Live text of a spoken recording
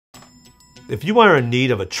If you are in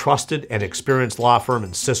need of a trusted and experienced law firm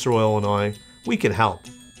in Cicero, Illinois, we can help.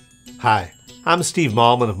 Hi, I'm Steve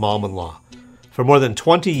Malman of Malman Law. For more than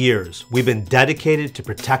 20 years, we've been dedicated to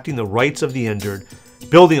protecting the rights of the injured,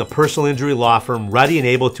 building a personal injury law firm ready and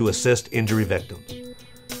able to assist injury victims.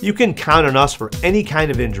 You can count on us for any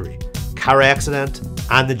kind of injury: car accident,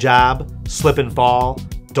 on the job, slip and fall,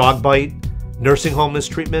 dog bite, nursing home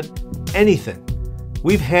mistreatment, anything.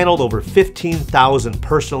 We've handled over 15,000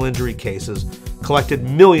 personal injury cases, collected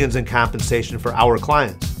millions in compensation for our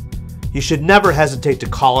clients. You should never hesitate to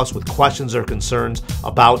call us with questions or concerns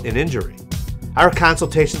about an injury. Our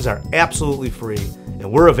consultations are absolutely free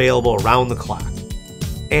and we're available around the clock.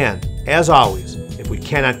 And, as always, if we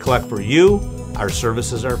cannot collect for you, our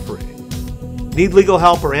services are free. Need legal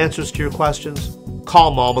help or answers to your questions?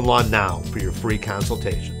 Call Malman Law now for your free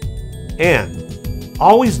consultation. And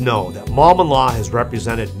always know that Malman Law has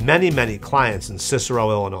represented many clients in Cicero,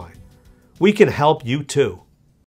 Illinois. We can help you too.